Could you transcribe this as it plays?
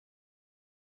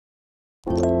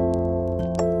I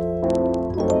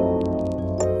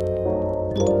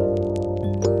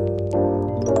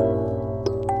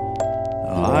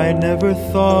never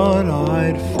thought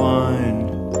I'd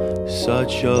find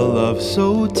such a love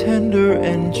so tender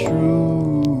and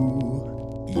true.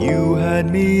 You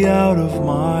had me out of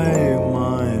my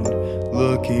mind,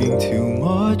 looking too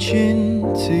much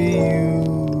into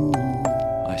you.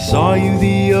 I saw you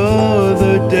the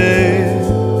other day,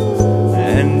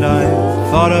 and I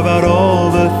thought about all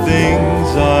the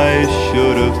things I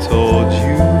should have told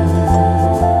you.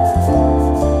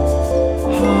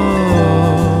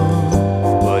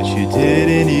 But you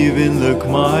didn't even look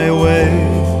my way,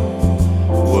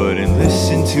 wouldn't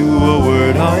listen to a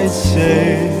word I'd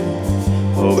say.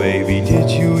 Oh baby, did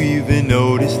you even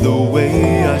notice the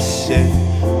way I said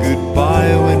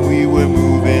goodbye when we were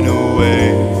moving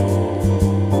away?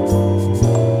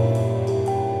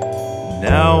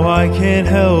 Now I can't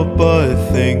help but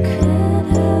think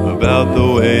about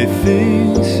the way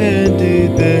things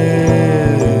ended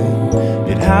then.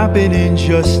 It happened in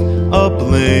just a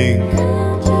blink.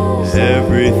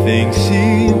 Everything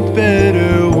seemed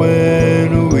better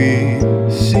when we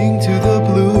sing to the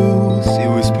blues. It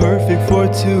was perfect for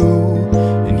two,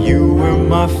 and you were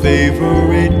my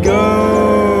favorite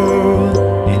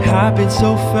girl. It happened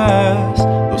so fast,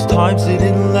 those times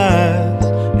didn't last,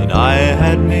 and I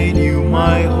had made you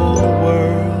my whole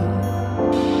world.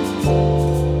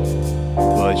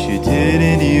 But you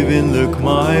didn't even look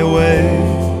my way,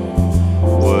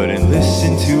 wouldn't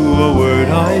listen to a word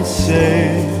I'd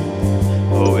say.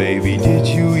 Oh baby, did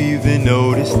you even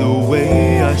notice the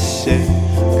way I said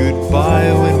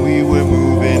goodbye when we were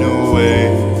moving away?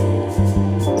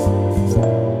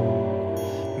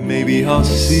 Maybe I'll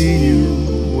see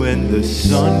you when the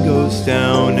sun goes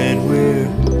down and we're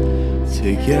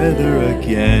together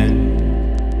again.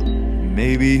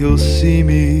 Maybe you'll see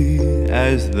me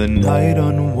as the night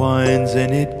unwinds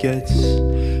and it gets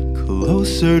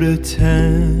closer to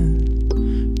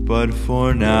 10. But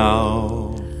for now,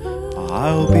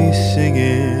 I'll be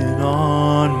singing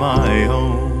on my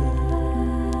own.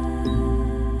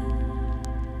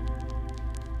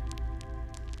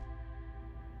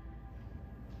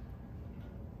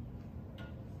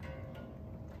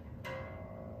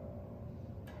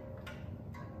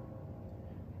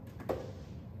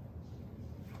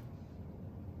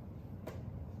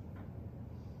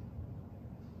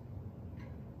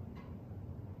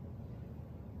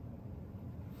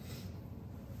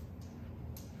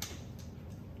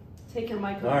 Take your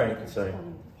mic. All right, sorry. The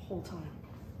whole time.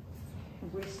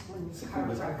 Waste one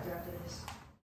chiropractor after this.